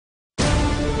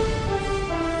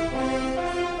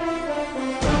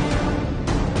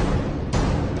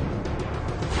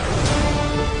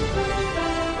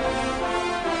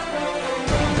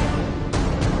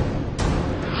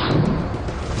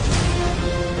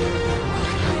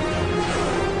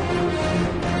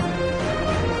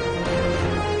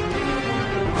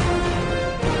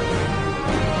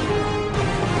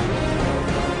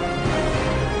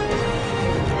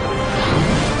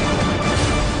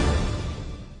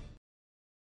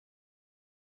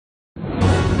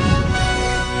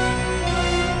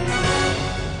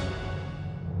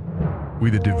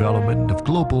With the development of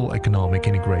global economic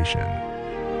integration,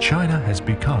 China has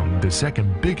become the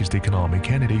second biggest economic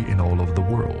entity in all of the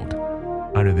world.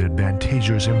 Under the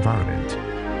advantageous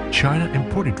environment, China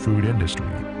imported food industry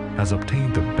has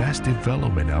obtained the best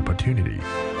development opportunity,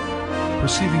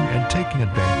 perceiving and taking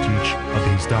advantage of the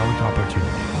historic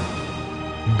opportunity.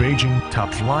 Beijing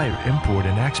Top Flier Import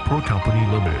and Export Company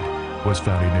Limited was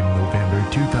founded in November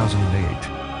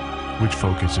 2008, which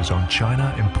focuses on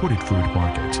China imported food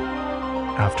market.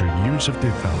 After years of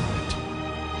development,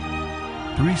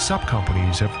 3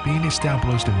 sub-companies have been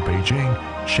established in Beijing,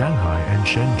 Shanghai, and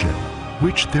Shenzhen,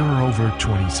 which there are over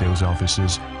 20 sales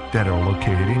offices that are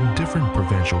located in different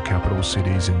provincial capital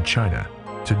cities in China.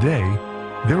 Today,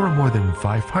 there are more than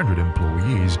 500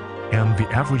 employees, and the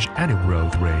average annual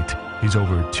growth rate is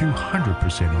over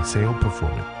 200% in sales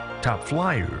performance. Top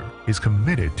Flier is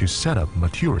committed to set up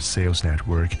mature sales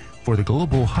network for the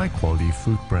global high-quality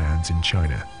food brands in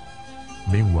China.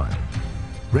 Meanwhile,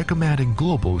 recommending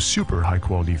global super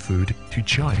high-quality food to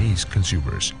Chinese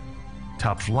consumers,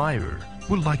 Top Flier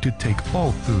would like to take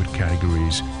all food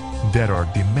categories that are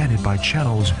demanded by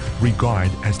channels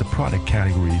regarded as the product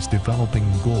categories developing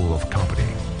goal of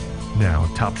company.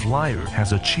 Now, Top Flier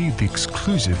has achieved the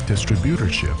exclusive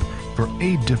distributorship for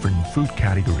 8 different food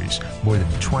categories, more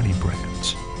than 20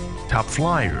 brands. Top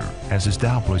Flier has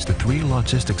established the 3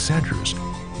 logistics centers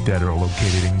that are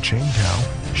located in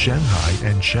Qingdao, Shanghai,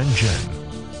 and Shenzhen.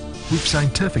 With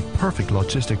scientific perfect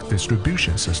logistics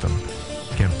distribution system,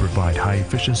 can provide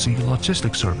high-efficiency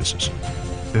logistics services.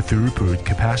 The throughput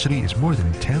capacity is more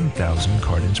than 10,000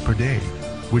 cartons per day,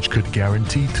 which could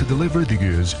guarantee to deliver the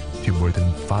goods to more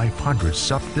than 500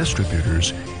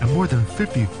 sub-distributors and more than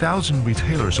 50,000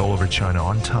 retailers all over China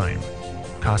on time.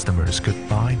 Customers could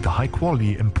buy the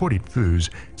high-quality imported foods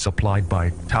supplied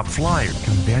by Top Flier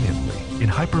conveniently in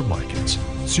hypermarkets,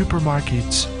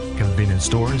 supermarkets, convenience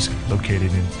stores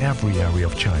located in every area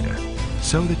of China,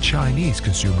 so that Chinese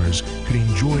consumers could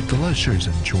enjoy delicious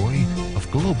and joy of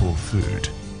global food.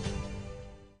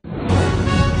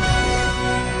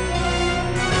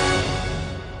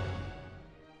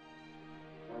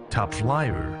 Top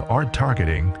Flier are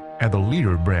targeting at the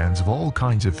leader brands of all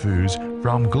kinds of foods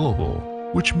from global,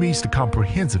 which meets the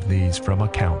comprehensive needs from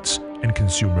accounts and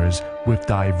consumers with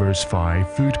diversified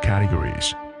food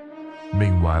categories.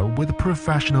 Meanwhile, with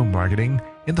professional marketing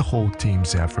and the whole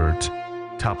team's effort,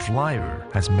 Top Flier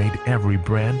has made every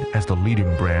brand as the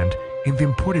leading brand in the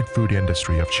imported food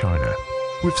industry of China,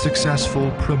 with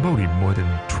successful promoting more than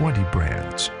 20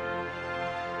 brands.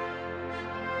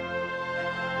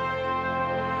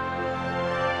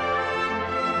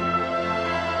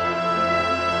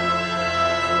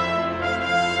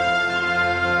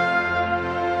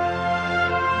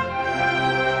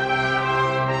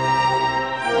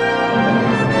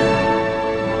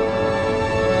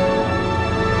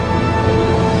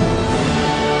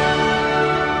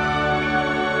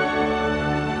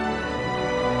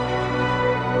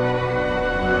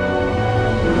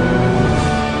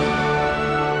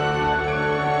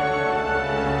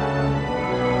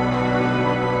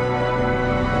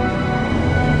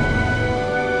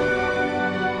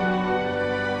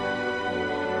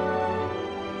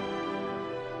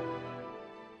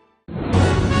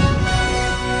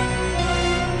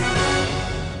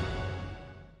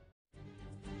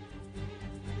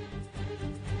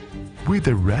 With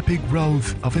the rapid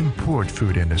growth of import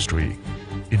food industry,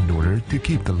 in order to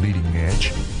keep the leading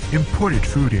edge, imported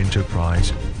food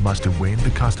enterprise must win the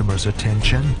customer's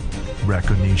attention,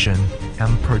 recognition,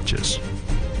 and purchase.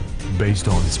 Based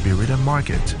on the spirit and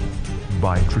market,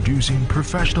 by introducing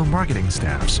professional marketing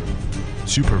staffs,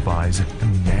 supervise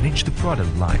and manage the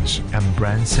product lines and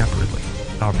brands separately.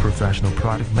 Our professional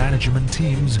product management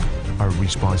teams are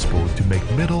responsible to make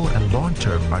middle and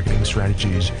long-term marketing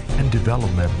strategies and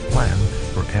development plan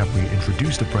for every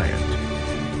introduced brand.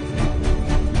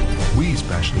 We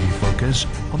especially focus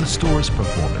on the store's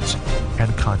performance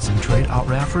and concentrate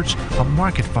our efforts on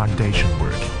market foundation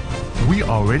work. We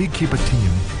already keep a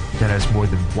team that has more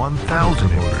than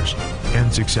 1,000 orders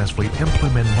and successfully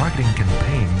implement marketing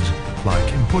campaigns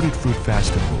like Imported Food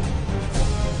Festival.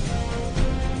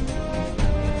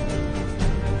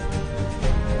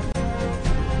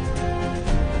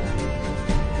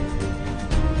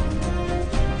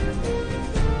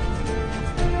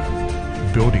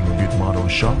 Building good model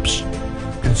shops,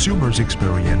 consumers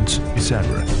experience,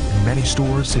 etc. in many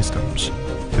store systems.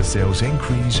 The sales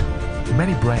increase,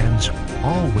 many brands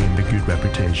all win the good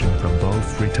reputation from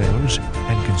both retailers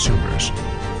and consumers.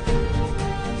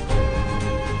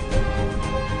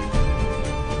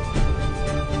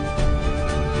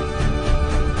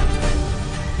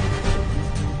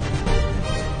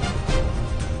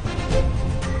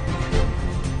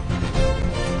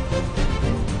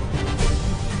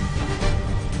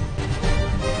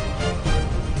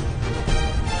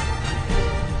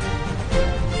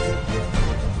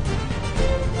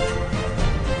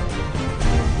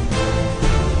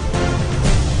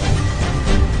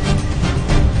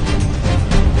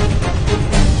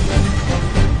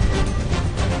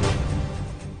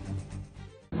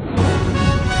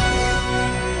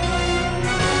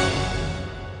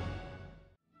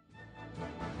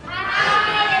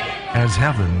 As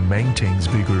heaven maintains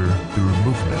vigor through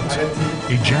movement,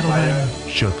 a gentleman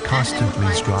should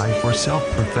constantly strive for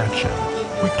self-perfection.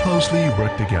 We closely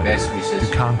work together to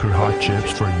conquer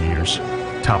hardships for years.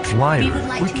 Top Flier,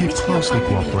 we keep closely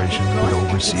cooperation with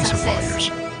overseas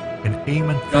suppliers and aim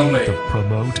and fail to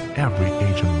promote every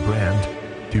Asian brand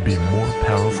to be more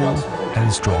powerful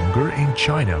and stronger in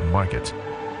China market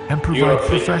and provide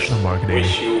professional marketing,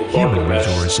 human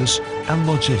resources, and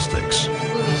logistics.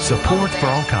 Support for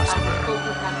our customer.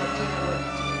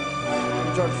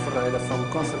 George Flier from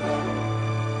Constantine.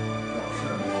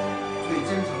 最真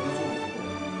诚的祝福。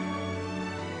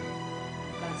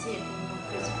感谢东方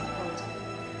非常高产。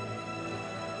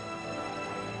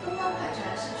东方快船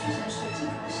是屈臣氏进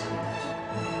口系列的。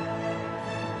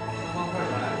东方快船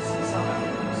是上海的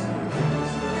公司。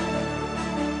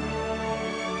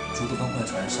祝东方快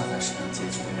船上海市场节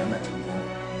取得圆满成功。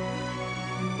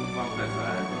东方快船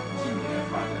近年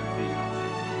发展非常迅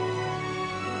速。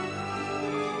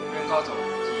愿高总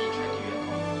及全体员工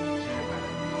节日快乐！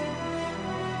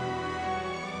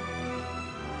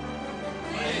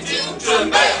已经准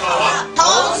备好了，同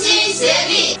心协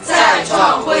力，再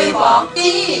创辉煌，精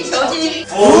益求精，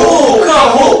服务客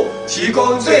户，提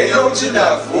供最优质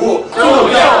的服务，铸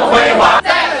就辉煌，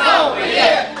再创伟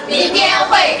业，明天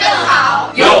会更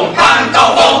好，勇攀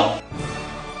高峰。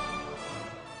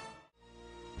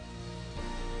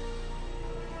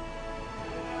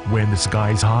When the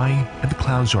sky is high and the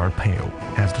clouds are pale,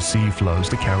 as the sea flows,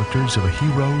 the characters of a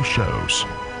hero shows.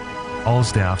 All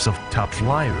staffs of Top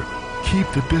Flier keep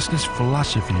the business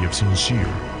philosophy of sincere,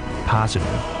 positive,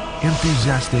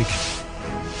 enthusiastic,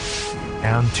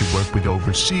 and to work with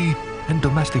overseas and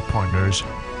domestic partners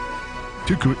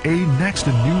to create next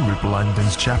a new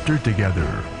resplendent chapter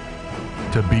together,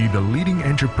 to be the leading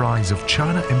enterprise of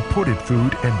China imported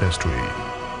food industry.